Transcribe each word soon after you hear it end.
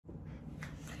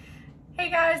Hey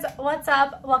guys, what's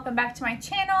up? Welcome back to my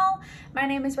channel. My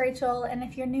name is Rachel, and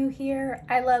if you're new here,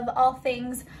 I love all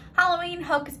things Halloween,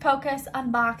 hocus pocus,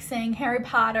 unboxing, Harry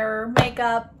Potter,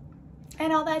 makeup,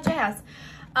 and all that jazz.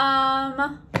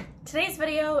 Today's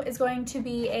video is going to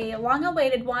be a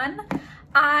long-awaited one.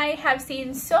 I have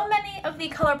seen so many of the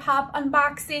Colourpop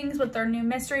unboxings with their new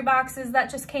mystery boxes that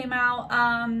just came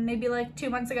out maybe like 2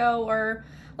 months ago or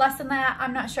less than that,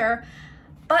 I'm not sure.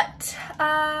 But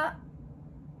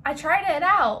I tried it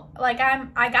out. Like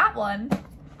I got one.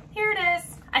 Here it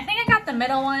is. I think I got the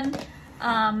middle one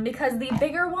because the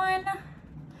bigger one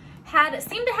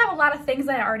seemed to have a lot of things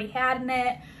that I already had in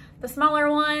it. The smaller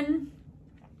one,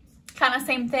 kind of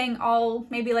same thing,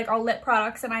 maybe like all lip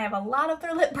products, and I have a lot of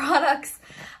their lip products.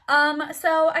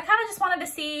 So I kind of just wanted to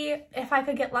see if I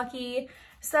could get lucky.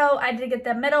 So I did get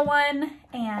the middle one,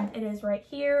 and it is right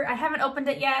here. I haven't opened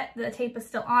it yet. The tape is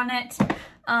still on it.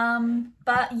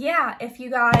 But yeah, if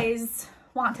you guys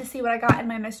want to see what I got in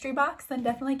my mystery box, then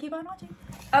definitely keep on watching.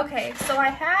 Okay, so I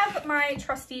have my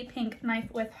trusty pink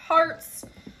knife with hearts.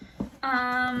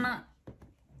 I'm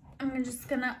just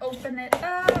gonna open it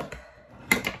up.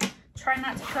 Try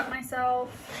not to cut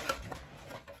myself.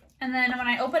 And then when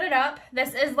I open it up,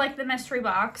 this is like the mystery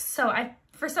box. So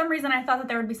for some reason I thought that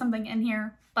there would be something in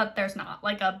here, but there's not,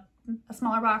 like a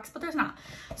smaller box, but there's not.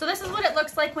 So this is what it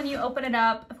looks like when you open it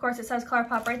up. Of course it says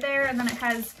Colourpop right there, and then it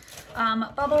has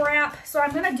bubble wrap. So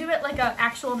I'm gonna do it like an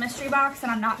actual mystery box,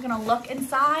 and I'm not gonna look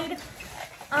inside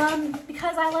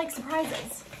because I like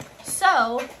surprises.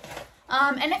 So,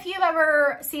 and if you've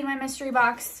ever seen my mystery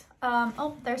box,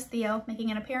 oh, there's Theo making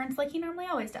an appearance like he normally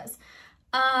always does.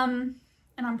 And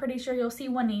I'm pretty sure you'll see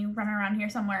Winnie running around here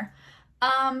somewhere.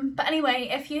 But anyway,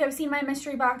 if you have seen my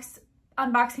mystery box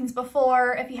unboxings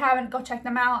before, if you haven't, go check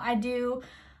them out. I do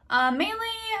mainly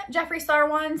Jeffree Star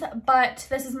ones, but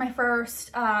this is my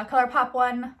first Colourpop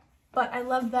one, but I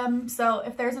love them. So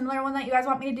if there's another one that you guys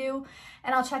want me to do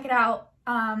and I'll check it out,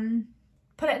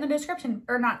 put it in the description,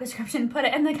 or not description, put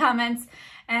it in the comments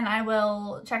and I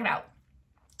will check it out.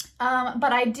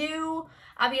 But I do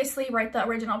obviously write the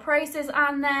original prices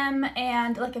on them,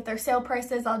 and like if they're sale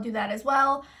prices, I'll do that as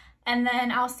well. And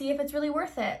then I'll see if it's really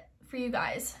worth it for you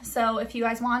guys. So if you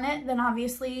guys want it, then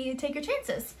obviously take your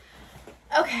chances.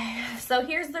 Okay, so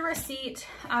here's the receipt.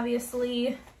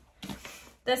 Obviously,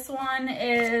 this one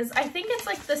is, I think it's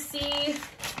like the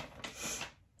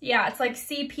it's like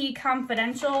CP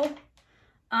Confidential.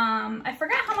 I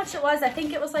forgot how much it was. I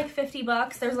think it was like 50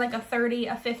 bucks. There's like a 30,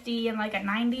 a 50, and like a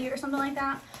 90 or something like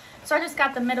that. So I just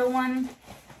got the middle one.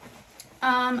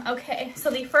 Okay,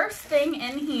 so the first thing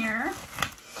in here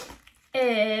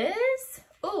is,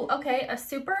 a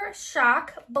Super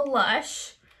Shock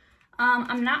blush.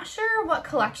 I'm not sure what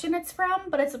collection it's from,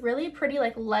 but it's really pretty,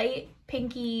 like light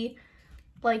pinky,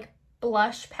 like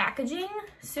blush packaging.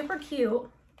 Super cute.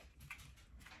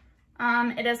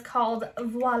 It is called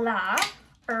Voila,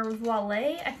 or Voile.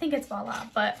 I think it's Voila,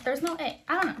 but there's no A.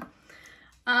 I don't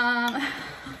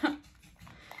know.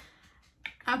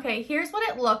 Okay, here's what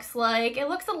it looks like. It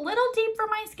looks a little deep for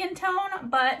my skin tone,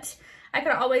 but I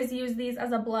could always use these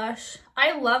as a blush.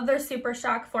 I love their Super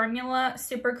Shock formula,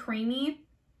 super creamy.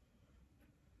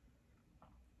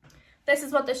 This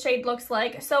is what the shade looks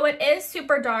like. So it is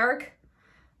super dark,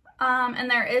 and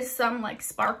there is some like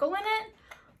sparkle in it.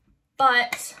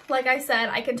 But like I said,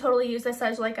 I can totally use this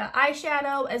as like an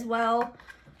eyeshadow as well.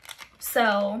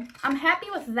 So I'm happy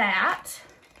with that.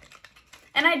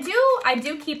 And I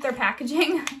do keep their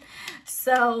packaging.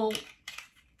 So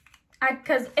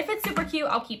because if it's super cute,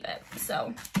 I'll keep it.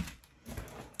 So,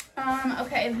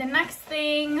 okay, the next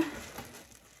thing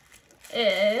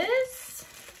is,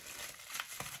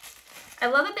 I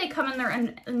love that they come in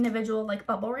their individual like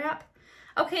bubble wrap.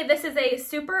 Okay, this is a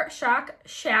Super Shock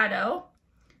shadow.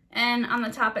 And on the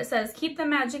top it says, keep the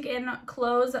magic in,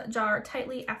 close jar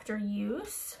tightly after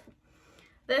use.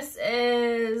 This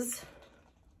is,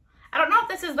 I don't know if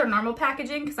this is their normal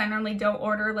packaging because I normally don't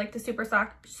order like the Super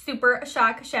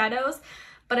Shock shadows,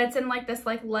 but it's in like this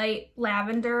like light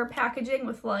lavender packaging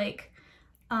with like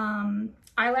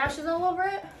eyelashes all over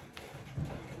it.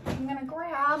 I'm gonna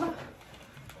grab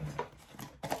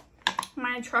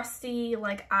my trusty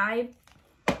like my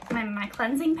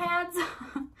cleansing pads.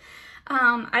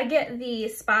 I get the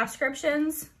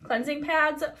Spa-scriptions cleansing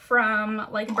pads from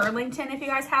like Burlington if you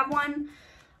guys have one.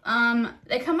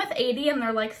 They come with 80 and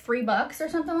they're like $3 or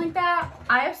something like that.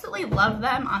 I absolutely love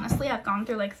them. Honestly, I've gone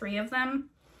through like 3 of them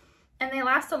and they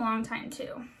last a long time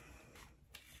too.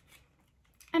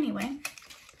 Anyway,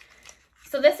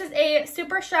 so this is a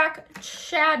Super Shock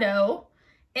shadow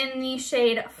in the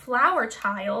shade Flower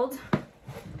Child.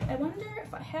 I wonder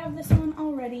if I have this one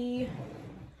already.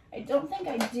 I I don't think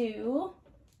I do.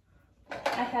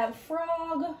 I have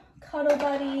Frog, Cuddle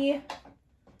Buddy.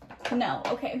 No,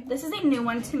 okay, this is a new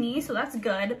one to me, so that's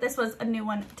good. This was a new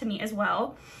one to me as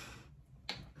well.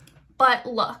 But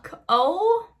look,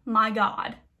 oh my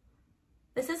God.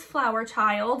 This is Flower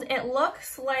Child. It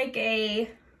looks like a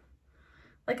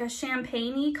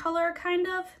champagne-y color, kind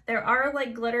of. There are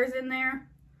like glitters in there.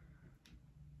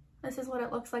 This is what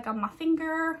it looks like on my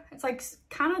finger. It's like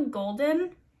kind of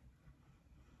golden.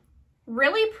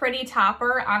 Really pretty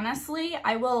topper, honestly.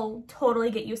 I will totally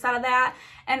get use out of that.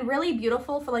 And really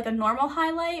beautiful for like a normal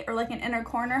highlight or like an inner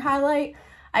corner highlight.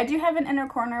 I do have an inner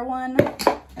corner one.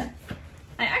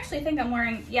 I actually think I'm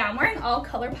wearing, yeah, I'm wearing all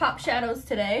Colourpop shadows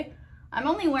today. I'm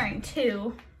only wearing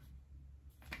 2.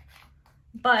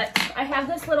 But I have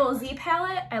this little Z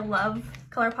palette. I love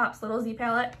Colourpop's little Z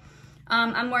palette.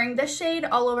 I'm wearing this shade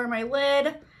all over my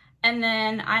lid. And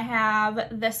then I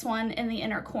have this one in the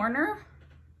inner corner.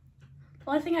 The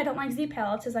only thing I don't like Z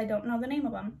palettes is I don't know the name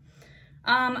of them.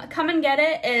 Come and Get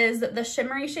It is the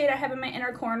shimmery shade I have in my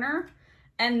inner corner.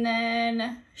 And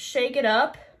then Shake It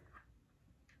Up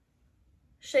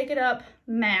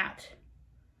Matte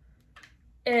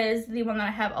is the one that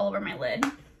I have all over my lid.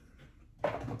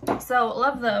 So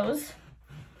love those.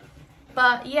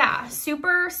 But yeah,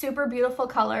 super, super beautiful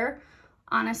color,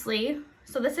 honestly.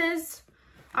 So this is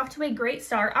off to a great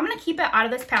start. I'm gonna keep it out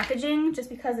of this packaging just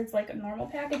because it's like a normal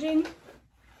packaging.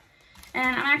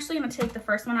 And I'm actually gonna take the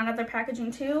first one out of their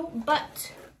packaging too,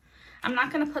 but I'm not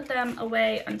gonna put them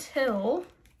away until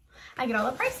I get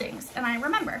all the pricings and I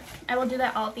remember. I will do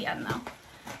that all at the end though.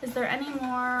 Is there any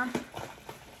more?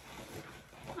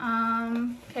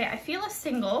 Okay, I feel a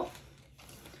single.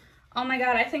 Oh my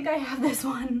God, I think I have this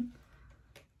one.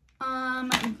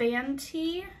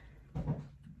 Banty.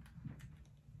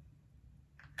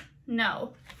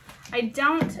 No, I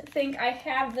don't think I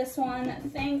have this one,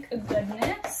 thank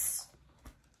goodness.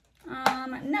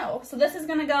 No, so this is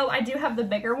gonna go, I do have the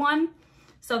bigger one,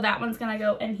 so that one's gonna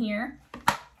go in here.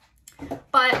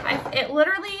 But it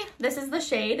literally, this is the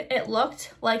shade. It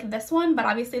looked like this one, but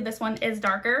obviously this one is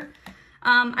darker.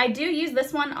 I do use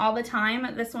this one all the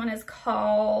time. This one is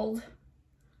called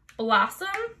Blossom.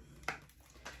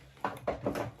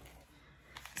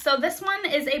 So this one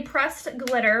is a pressed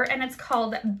glitter and it's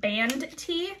called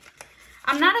Banty.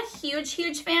 I'm not a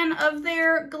huge fan of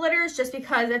their glitters just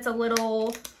because it's a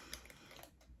little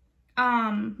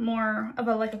more of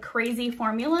a crazy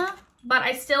formula, but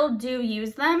I still do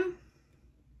use them.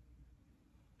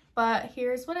 But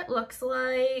here's what it looks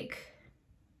like.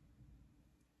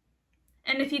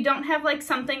 And if you don't have like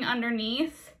something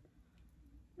underneath,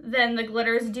 then the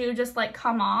glitters do just like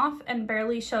come off and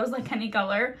barely shows like any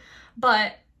color.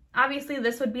 But obviously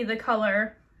this would be the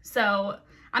color. So,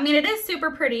 I mean, it is super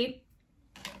pretty.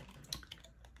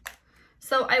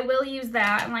 So I will use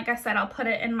that. And like I said, I'll put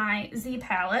it in my Z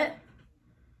palette.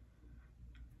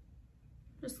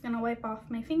 Just gonna wipe off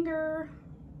my finger.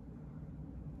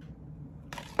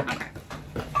 Okay.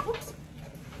 Oops.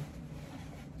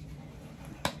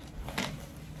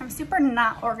 I'm super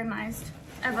not organized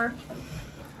ever.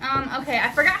 Okay, I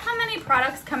forgot how many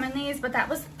products come in these, but that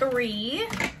was 3.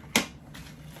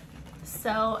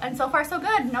 So, and so far so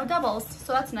good, no doubles,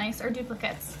 so that's nice, or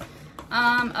duplicates.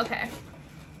 Okay.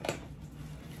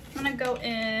 I'm gonna go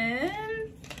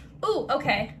in. Ooh,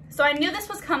 okay. So I knew this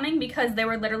was coming because they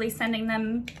were literally sending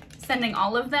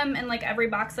all of them in like every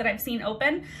box that I've seen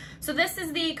open. So this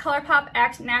is the Colourpop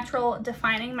Act Natural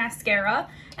Defining Mascara,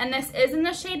 and this is in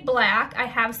the shade black. I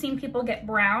have seen people get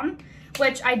brown,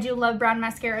 which I do love brown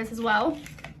mascaras as well.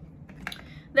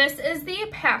 This is the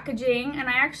packaging, and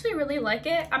I actually really like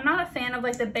it. I'm not a fan of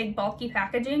like the big bulky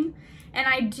packaging, and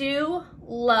I do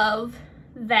love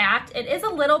that. It is a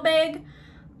little big,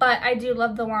 but I do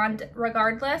love the wand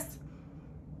regardless.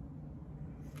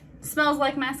 Smells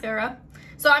like mascara.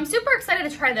 So I'm super excited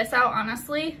to try this out,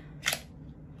 honestly.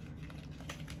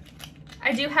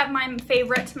 I do have my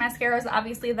favorite mascaras,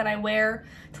 obviously, that I wear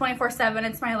 24/7.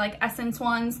 It's my like Essence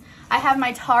ones. I have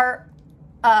my Tarte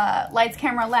Lights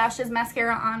Camera Lashes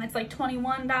mascara on. It's like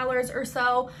 $21 or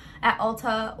so at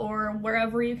Ulta or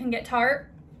wherever you can get Tarte.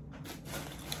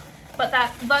 But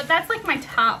that's like my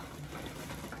top,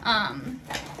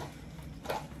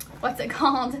 what's it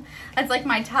called? That's like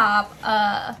my top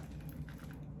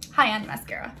high-end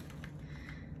mascara.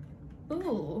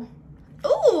 Ooh,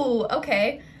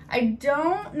 okay. I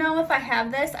don't know if I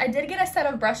have this. I did get a set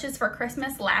of brushes for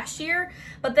Christmas last year,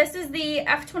 but this is the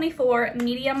F24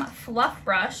 Medium Fluff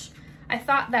Brush. I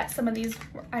thought that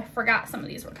I forgot some of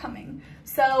these were coming.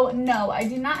 So no, I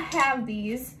do not have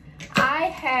these. I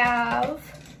have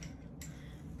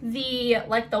the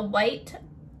white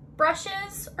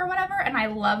brushes or whatever, and I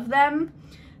love them.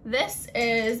 This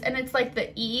is, and it's like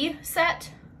the E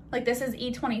set, like this is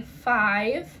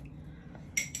E25.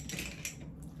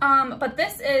 But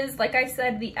this is, like I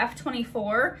said, the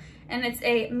F24, and it's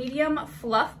a medium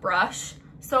fluff brush.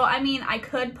 So, I mean, I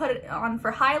could put it on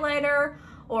for highlighter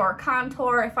or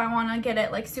contour if I want to get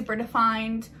it like super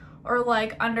defined, or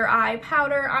like under eye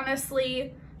powder,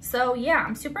 honestly. So yeah,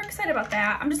 I'm super excited about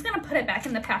that. I'm just gonna put it back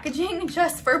in the packaging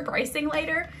just for pricing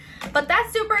later. But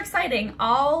that's super exciting.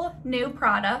 All new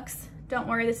products. Don't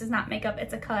worry, this is not makeup,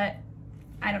 it's a cut.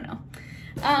 I don't know.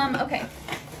 Okay.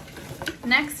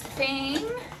 Next thing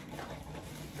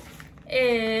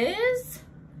is,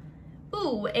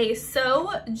 ooh, a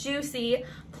So Juicy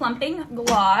Plumping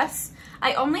Gloss.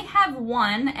 I only have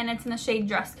one, and it's in the shade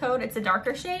Dress Code. It's a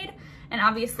darker shade, and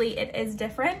obviously it is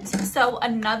different. So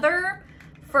another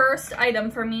first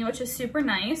item for me, which is super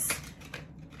nice.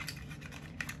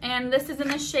 And this is in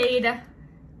the shade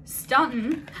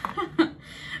Stuntin'.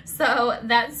 So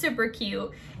that's super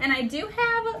cute. And I do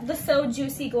have the So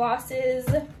Juicy glosses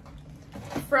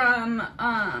from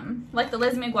like the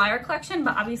Lizzie McGuire collection,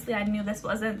 but obviously I knew this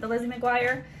wasn't the Lizzie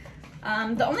McGuire.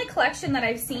 The only collection that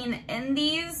I've seen in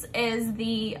these is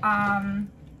the,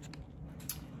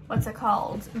 what's it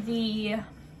called? The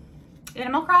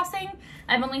Animal Crossing.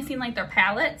 I've only seen like their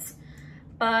palettes,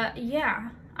 but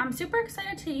yeah, I'm super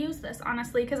excited to use this,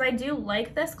 honestly, because I do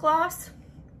like this gloss.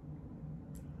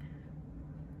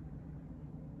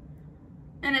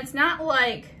 And it's not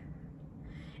like,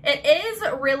 it is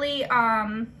really,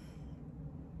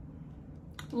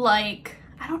 like,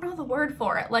 I don't know the word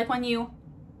for it, like when you,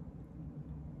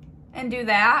 and do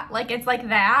that, like it's like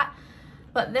that,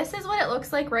 but this is what it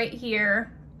looks like right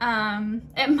here.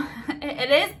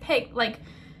 It is pink, like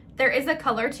there is a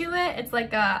color to it. It's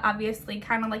like a, obviously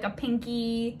kind of like a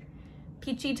pinky,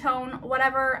 peachy tone,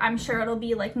 whatever. I'm sure it'll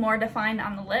be like more defined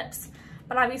on the lips,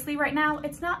 but obviously right now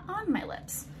it's not on my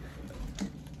lips.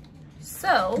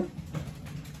 So,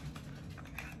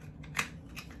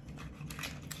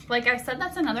 like I said,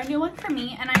 that's another new one for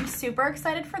me, and I'm super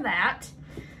excited for that.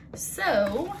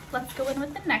 So let's go in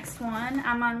with the next one.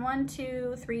 I'm on 1,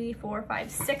 2, 3, 4,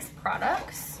 5, 6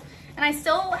 products. And I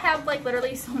still have like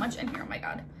literally so much in here, oh my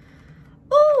God.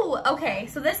 Ooh, okay,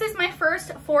 so this is my first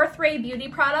 4th Ray Beauty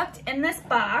product in this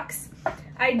box.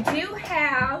 I do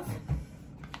have,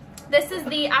 this is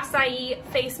the Acai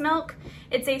Face Milk.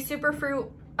 It's a Superfruit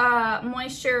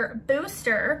Moisture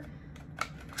Booster.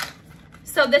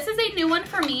 So this is a new one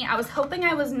for me. I was hoping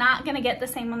I was not gonna get the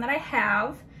same one that I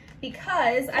have,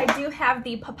 because I do have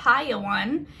the papaya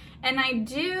one, and I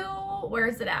do, where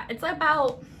is it at? It's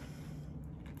about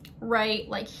right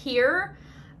like here.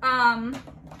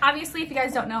 Obviously, if you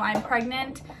guys don't know, I'm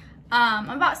pregnant. I'm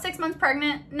about 6 months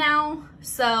pregnant now,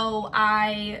 so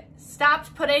I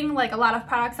stopped putting like a lot of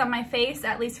products on my face,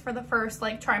 at least for the first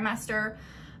like trimester.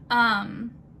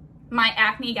 My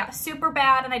acne got super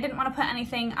bad, and I didn't want to put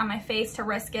anything on my face to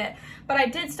risk it, but I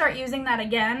did start using that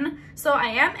again. So I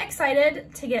am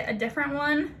excited to get a different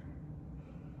one.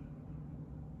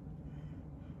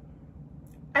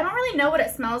 I don't really know what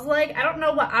it smells like. I don't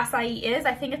know what acai is.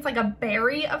 I think it's like a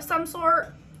berry of some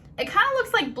sort. It kind of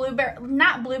looks like blueberry,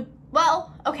 not blue,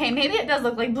 well, okay, maybe it does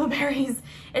look like blueberries.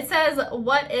 It says,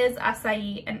 what is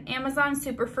acai? An Amazon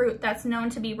superfruit that's known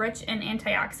to be rich in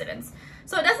antioxidants.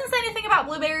 So it doesn't say anything about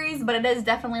blueberries, but it is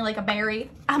definitely like a berry,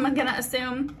 I'm gonna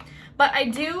assume. But I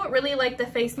do really like the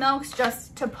face milks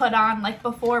just to put on like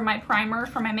before my primer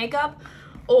for my makeup,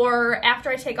 or after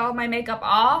I take all my makeup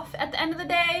off at the end of the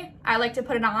day. I like to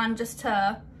put it on just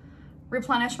to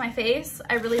replenish my face.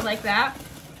 I really like that.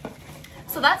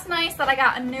 So that's nice that I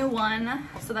got a new one,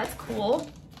 so that's cool.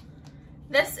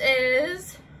 This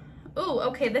is, ooh,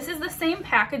 okay, this is the same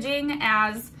packaging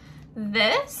as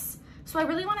this. So I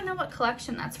really wanna know what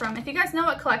collection that's from. If you guys know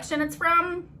what collection it's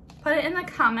from, put it in the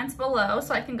comments below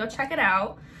so I can go check it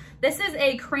out. This is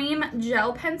a cream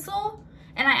gel pencil,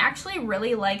 and I actually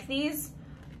really like these.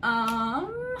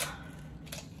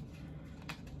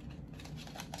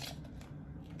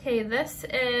 Okay, this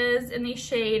is in the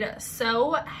shade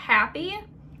So Happy,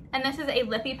 and this is a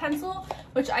lippy pencil,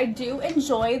 which I do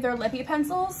enjoy their lippy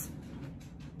pencils.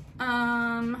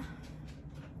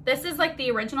 This is like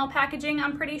the original packaging,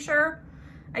 I'm pretty sure.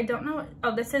 I don't know,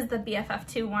 oh, this is the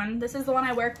BFF2 one. This is the one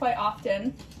I wear quite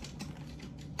often.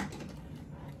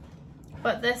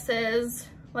 But this is,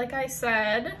 like I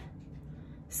said,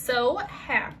 So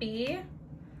Happy.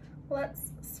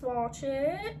 Let's swatch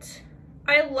it.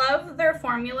 I love their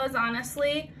formulas,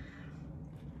 honestly.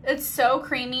 It's so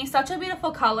creamy, such a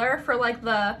beautiful color for like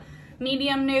the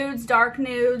medium nudes, dark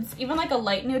nudes, even like a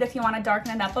light nude if you want to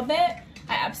darken it up a bit.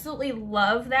 I absolutely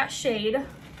love that shade.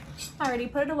 I already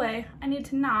put it away. I need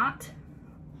to not.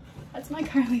 That's my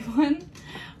curly one.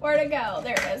 Where'd it go?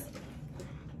 There it is.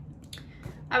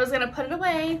 I was gonna put it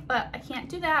away, but I can't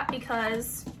do that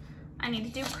because I need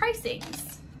to do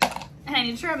pricings. And I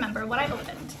need to remember what I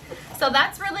opened. So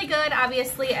that's really good.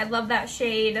 Obviously, I love that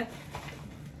shade.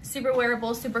 Super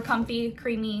wearable, super comfy,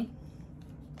 creamy,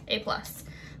 A+.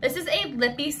 This is a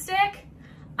lippy stick.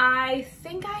 I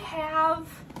think I have,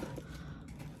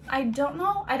 I don't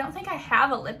know. I don't think I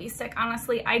have a lippy stick,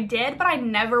 honestly. I did, but I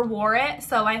never wore it.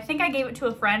 So I think I gave it to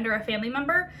a friend or a family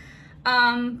member.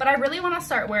 But I really want to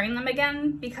start wearing them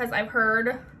again because I've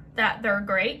heard that they're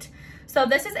great. So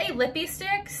this is a lippy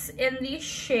sticks in the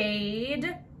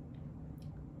shade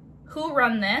Who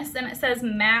Run This, and it says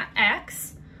Matte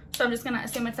X. So I'm just gonna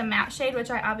assume it's a matte shade,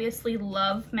 which I obviously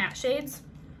love matte shades.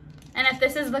 And if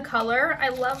this is the color, I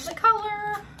love the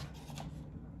color.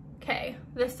 Okay,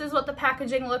 this is what the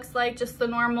packaging looks like, just the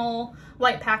normal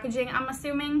white packaging, I'm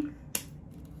assuming.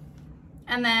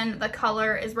 And then the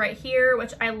color is right here,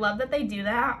 which I love that they do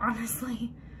that,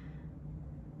 honestly.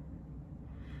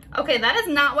 Okay, that is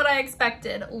not what I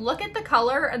expected. Look at the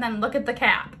color and then look at the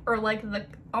cap, or like the,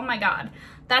 oh my God.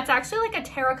 That's actually like a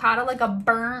terracotta, like a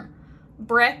burnt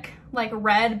brick, like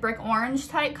red brick orange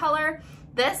type color.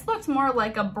 This looks more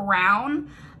like a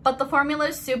brown, but the formula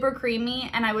is super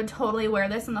creamy and I would totally wear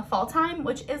this in the fall time,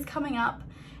 which is coming up.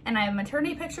 And I have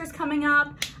maternity pictures coming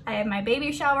up. I have my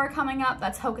baby shower coming up.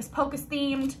 That's Hocus Pocus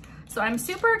themed. So I'm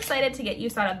super excited to get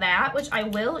use out of that, which I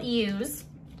will use.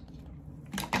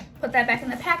 Put that back in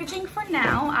the packaging for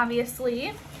now,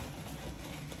 obviously.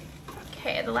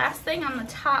 Okay, the last thing on the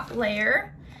top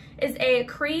layer is a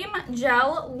cream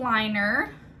gel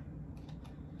liner.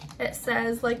 It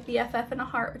says like BFF and a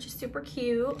heart, which is super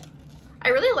cute. I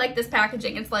really like this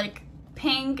packaging. It's like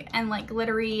pink and like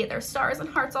glittery. There's stars and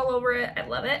hearts all over it. I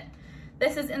love it.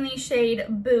 This is in the shade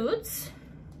Boots.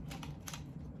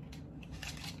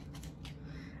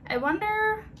 I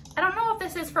wonder, I don't know if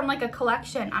this is from like a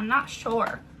collection. I'm not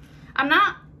sure.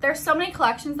 There's so many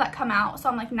collections that come out, so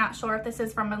I'm like not sure if this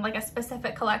is from like a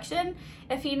specific collection.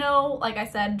 If you know, like I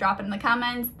said, drop it in the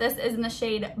comments. This is in the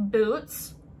shade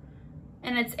Boots,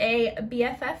 and it's a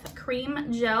BFF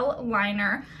cream gel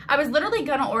liner. I was literally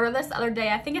gonna order this the other day.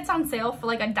 I think it's on sale for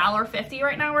like $1.50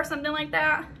 right now or something like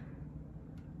that.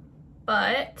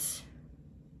 But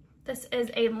this is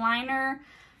a liner.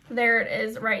 There it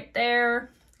is right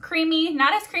there. Creamy,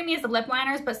 not as creamy as the lip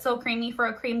liners, but still creamy for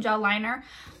a cream gel liner.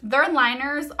 Their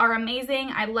liners are amazing.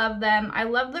 I love them. I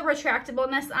love the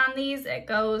retractableness on these. It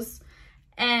goes,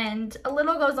 and a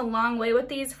little goes a long way with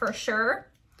these for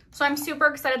sure. So I'm super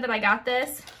excited that I got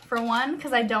this, for one,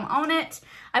 because I don't own it.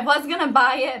 I was gonna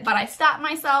buy it, but I stopped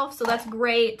myself, so that's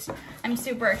great. I'm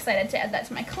super excited to add that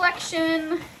to my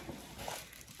collection.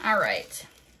 All right.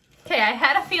 Okay, I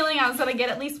had a feeling I was gonna get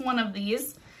at least one of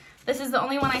these. This is the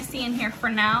only one I see in here for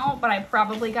now, but I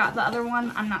probably got the other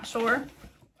one. I'm not sure.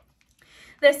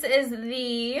 This is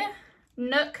the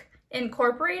Nook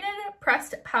Incorporated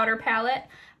Pressed Powder Palette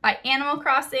by Animal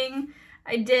Crossing.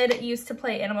 I did used to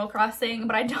play Animal Crossing,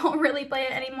 but I don't really play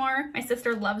it anymore. My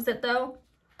sister loves it though.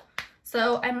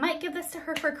 So I might give this to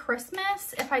her for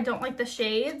Christmas if I don't like the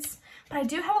shades. But I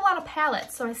do have a lot of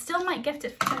palettes, so I still might gift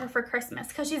it to her for Christmas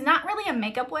because she's not really a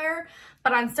makeup wearer,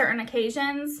 but on certain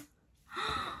occasions.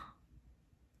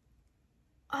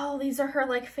 Oh, these are her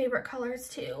like favorite colors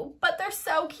too, but they're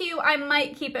so cute. I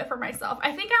might keep it for myself.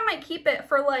 I think I might keep it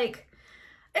for like,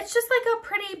 it's just like a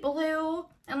pretty blue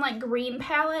and like green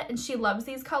palette, and she loves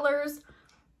these colors,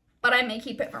 but I may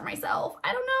keep it for myself.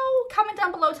 I don't know. Comment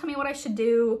down below, tell me what I should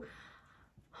do.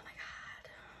 Oh my God,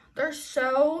 they're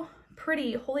so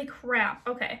pretty. Holy crap.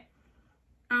 Okay.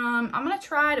 I'm gonna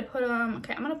try to put them,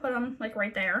 okay, I'm gonna put them like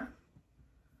right there.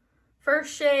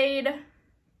 First shade.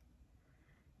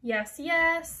 Yes,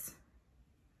 yes.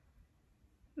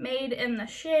 Made in the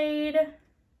shade.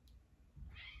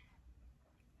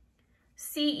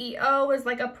 CEO is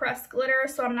like a pressed glitter,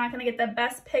 so I'm not gonna get the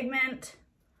best pigment.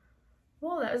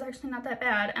 Whoa, that was actually not that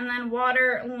bad. And then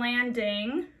Water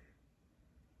Landing.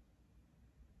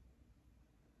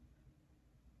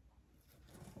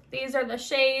 These are the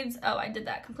shades. Oh, I did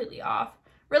that completely off.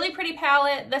 Really pretty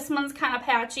palette. This one's kind of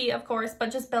patchy, of course,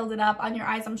 but just build it up on your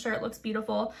eyes. I'm sure it looks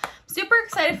beautiful. Super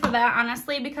excited for that,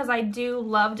 honestly, because I do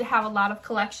love to have a lot of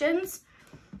collections.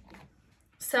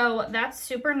 So that's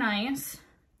super nice.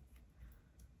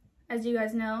 As you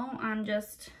guys know, I'm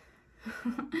just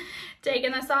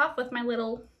taking this off with my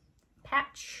little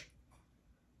patch.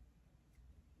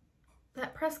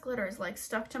 That pressed glitter is like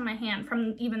stuck to my hand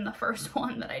from even the first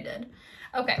one that I did.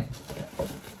 Okay.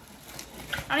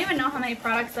 I don't even know how many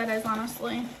products that is,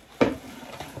 honestly.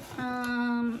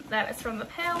 That is from the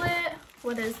palette.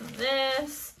 What is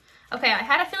this? Okay, I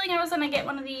had a feeling I was gonna get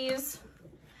one of these.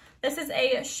 This is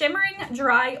a shimmering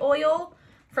dry oil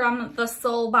from the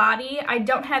Soul Body. I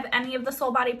don't have any of the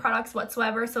Soul Body products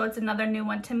whatsoever, so it's another new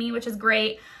one to me, which is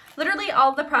great. Literally all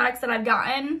of the products that I've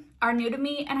gotten are new to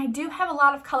me, and I do have a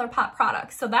lot of Colourpop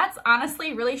products, so that's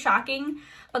honestly really shocking,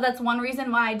 but that's one reason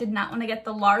why I did not want to get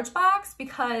the large box,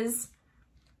 because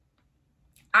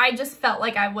I just felt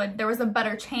like there was a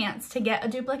better chance to get a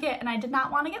duplicate, and I did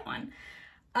not want to get one.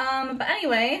 But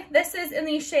anyway, this is in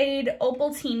the shade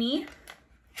Opal Teeny.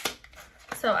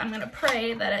 So I'm gonna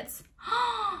pray that it's,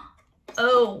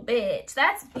 oh bitch,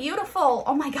 that's beautiful.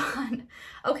 Oh my God.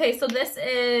 Okay, so this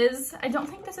is, I don't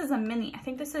think this is a mini. I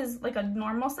think this is like a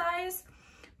normal size,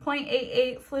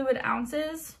 0.88 fluid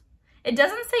ounces. It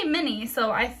doesn't say mini,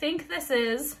 so I think this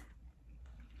is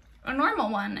a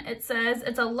normal one. It says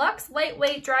it's a luxe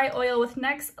lightweight dry oil with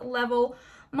next level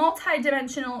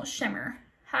multi-dimensional shimmer.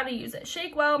 How to use it: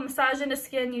 shake well, massage into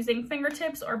skin using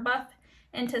fingertips, or buff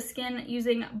into skin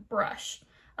using brush.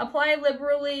 Apply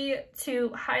liberally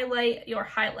to highlight your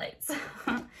highlights.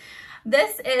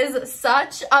 This is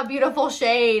such a beautiful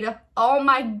shade. Oh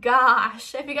my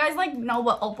gosh. If you guys like know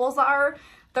what opals are,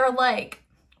 they're like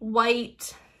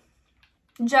white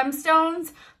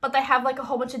gemstones, but they have like a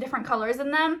whole bunch of different colors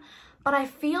in them. But I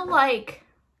feel like,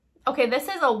 okay, this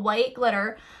is a white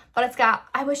glitter, but it's got,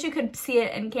 I wish you could see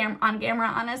it on camera,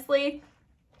 honestly.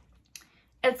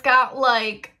 It's got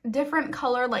like different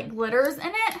color like glitters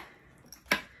in it.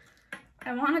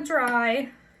 I want to try.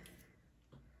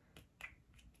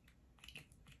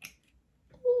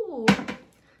 Ooh.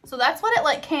 So that's what it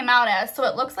like came out as. So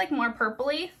it looks like more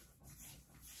purpley.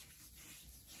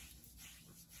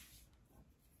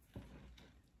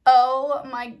 Oh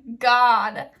my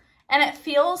God. And it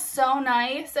feels so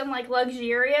nice and like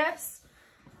luxurious.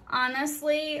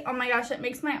 Honestly, oh my gosh, it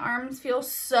makes my arms feel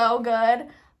so good.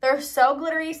 They're so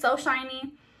glittery, so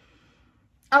shiny.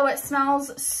 Oh, it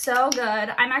smells so good.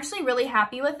 I'm actually really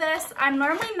happy with this. I'm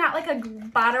normally not like a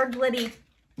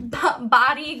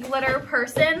body glitter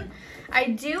person. I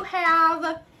do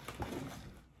have,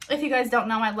 if you guys don't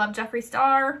know, I love Jeffree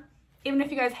Star. Even if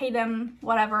you guys hate him,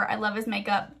 whatever, I love his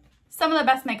makeup. Some of the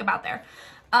best makeup out there.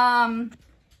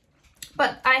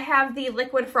 But I have the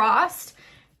Liquid Frost,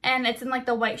 and it's in like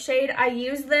the white shade. I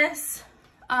use this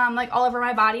like all over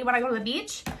my body when I go to the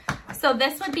beach. So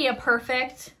this would be a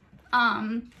perfect,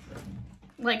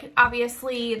 like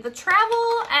obviously the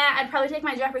travel, and I'd probably take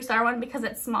my Jeffree Star one because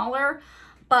it's smaller,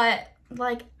 but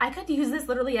like I could use this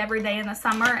literally every day in the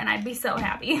summer and I'd be so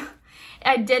happy.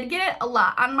 I did get a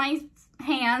lot on my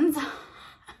hands,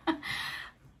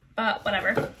 but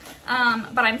whatever.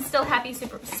 But I'm still happy,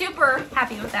 super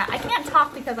happy with that. I can't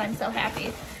talk because I'm so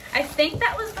happy. I think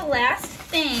that was the last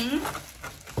thing.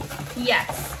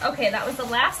 Yes, okay, that was the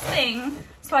last thing.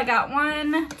 So I got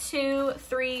 1, 2,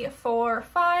 3, 4,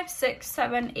 5, 6,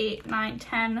 7, 8, 9,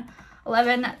 10,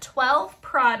 11, 12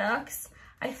 products.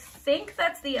 I think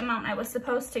that's the amount I was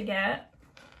supposed to get.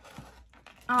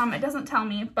 It doesn't tell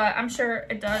me, but I'm sure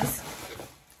it does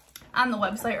on the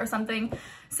website or something.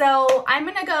 So I'm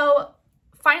gonna go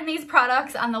find these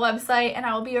products on the website and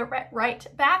I will be right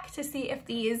back to see if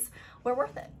these were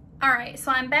worth it. All right,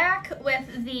 so I'm back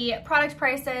with the product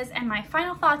prices and my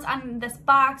final thoughts on this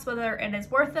box, whether it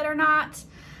is worth it or not.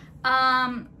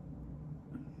 Don't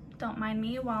mind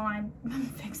me while I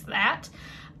fix that.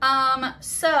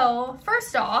 So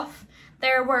first off,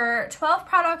 there were 12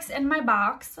 products in my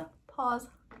box. Pause.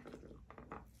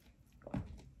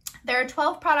 There are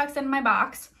 12 products in my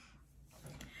box.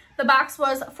 The box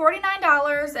was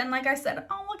 $49, and like I said,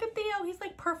 oh, look at Theo. He's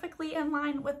like perfectly in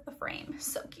line with the frame.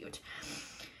 So cute.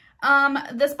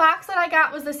 This box that I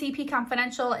got was the CP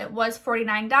Confidential. It was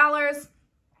 $49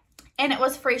 and it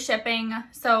was free shipping.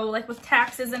 So like with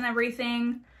taxes and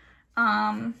everything,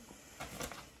 I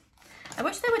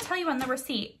wish they would tell you on the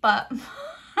receipt, but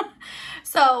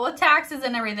so with taxes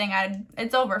and everything,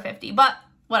 it's over 50, but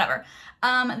whatever.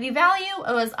 The value,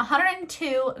 it was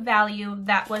 102 value.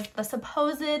 That was the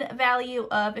supposed value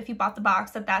of, if you bought the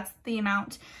box, that's the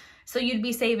amount. So you'd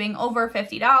be saving over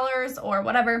 $50 or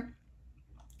whatever.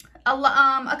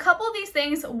 A couple of these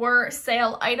things were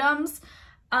sale items,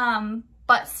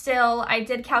 but still I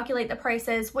did calculate the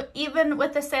prices, even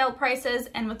with the sale prices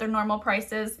and with their normal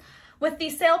prices. With the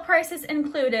sale prices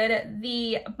included,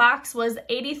 the box was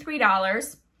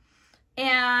 $83,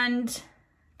 and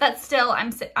that's still,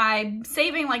 I'm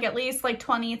saving like at least like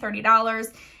 $20,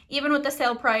 $30, even with the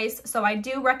sale price. So I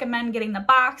do recommend getting the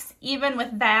box, even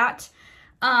with that.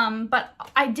 But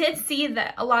I did see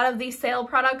that a lot of these sale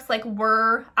products like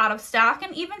were out of stock,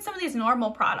 and even some of these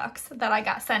normal products that I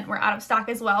got sent were out of stock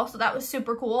as well. So that was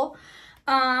super cool.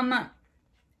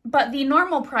 But the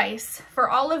normal price for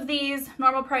all of these,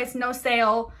 normal price, no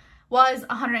sale, was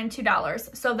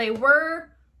 $102. So they were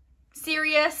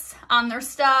serious on their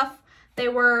stuff.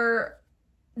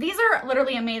 These are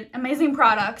literally amazing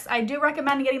products. I do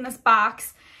recommend getting this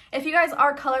box. If you guys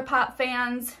are Colourpop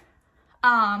fans,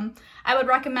 I would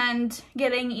recommend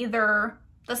getting either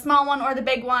the small one or the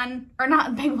big one, or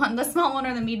not the big one, the small one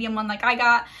or the medium one like I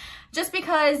got, just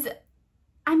because,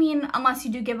 I mean, unless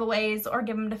you do giveaways or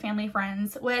give them to family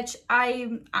friends, which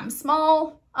I'm a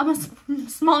small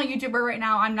YouTuber right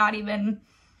now. I'm not even,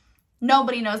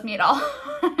 nobody knows me at all.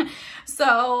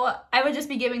 So I would just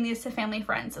be giving these to family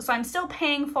friends. So I'm still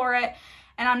paying for it,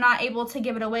 and I'm not able to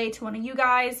give it away to one of you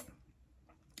guys,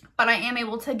 but I am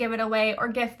able to give it away or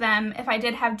gift them if I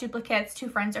did have duplicates to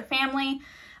friends or family.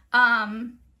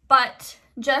 But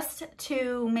just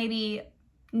to maybe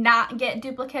not get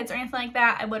duplicates or anything like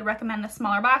that, I would recommend the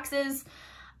smaller boxes.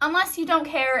 Unless you don't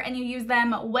care and you use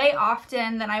them way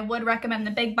often, then I would recommend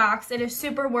the big box. It is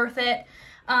super worth it.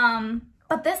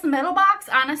 But this middle box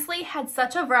honestly had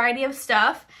such a variety of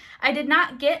stuff. I did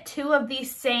not get two of the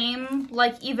same,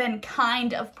 like, even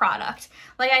kind of product.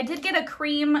 Like, I did get a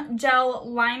cream gel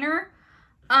liner,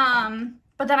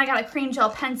 but then I got a cream gel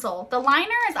pencil. The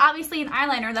liner is obviously an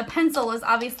eyeliner. The pencil is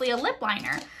obviously a lip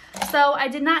liner. So I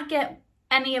did not get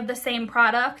any of the same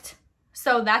product.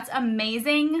 So that's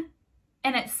amazing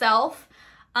in itself.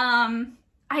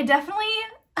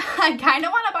 I kind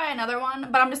of want to buy another one,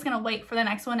 but I'm just going to wait for the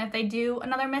next one if they do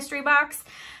another mystery box.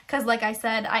 Because like I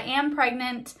said, I am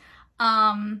pregnant.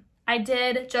 I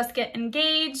did just get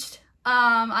engaged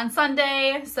on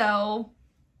Sunday, so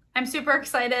I'm super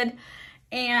excited.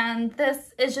 And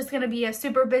this is just going to be a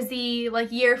super busy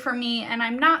year for me, and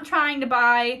I'm not trying to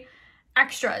buy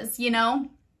extras, you know?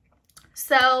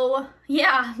 So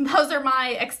yeah, those are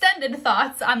my extended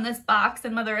thoughts on this box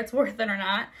and whether it's worth it or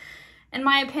not. In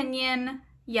my opinion,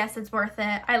 yes, it's worth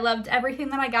it. I loved everything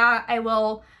that I got. I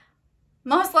will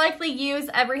most likely use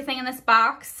everything in this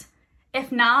box.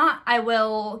 If not, I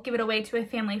will give it away to a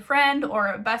family friend or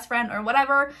a best friend or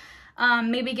whatever.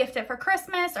 Maybe gift it for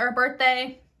Christmas or a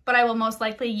birthday, but I will most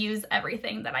likely use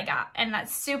everything that I got. And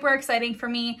that's super exciting for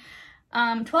me.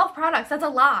 12 products, that's a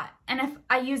lot. And if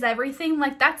I use everything,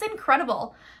 that's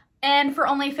incredible. And for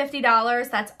only $50,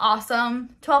 that's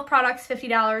awesome. 12 products,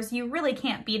 $50, you really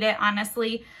can't beat it,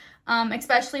 honestly.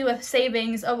 Especially with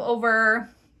savings of over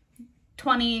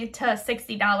 $20 to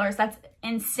 $60, that's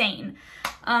insane.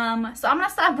 So I'm gonna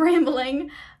stop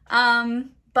rambling.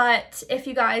 But if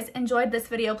you guys enjoyed this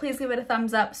video, please give it a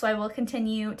thumbs up so I will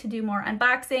continue to do more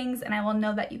unboxings and I will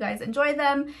know that you guys enjoy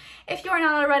them. If you are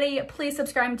not already, please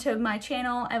subscribe to my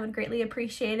channel. I would greatly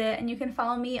appreciate it. And you can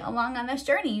follow me along on this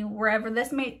journey. Wherever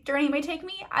this journey may take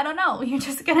me, I don't know. You're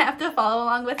just gonna have to follow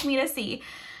along with me to see.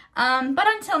 But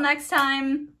until next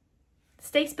time,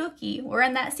 stay spooky. We're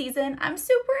in that season. I'm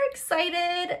super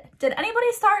excited. Did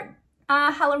anybody start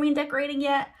Halloween decorating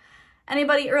yet?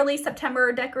 Anybody early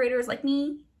September decorators like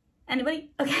me?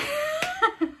 Anybody? Okay.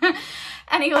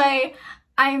 Anyway,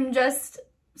 I'm just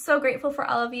so grateful for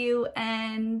all of you,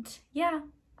 and yeah,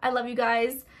 I love you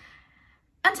guys.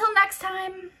 Until next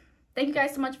time, thank you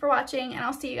guys so much for watching, and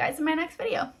I'll see you guys in my next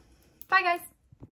video. Bye guys.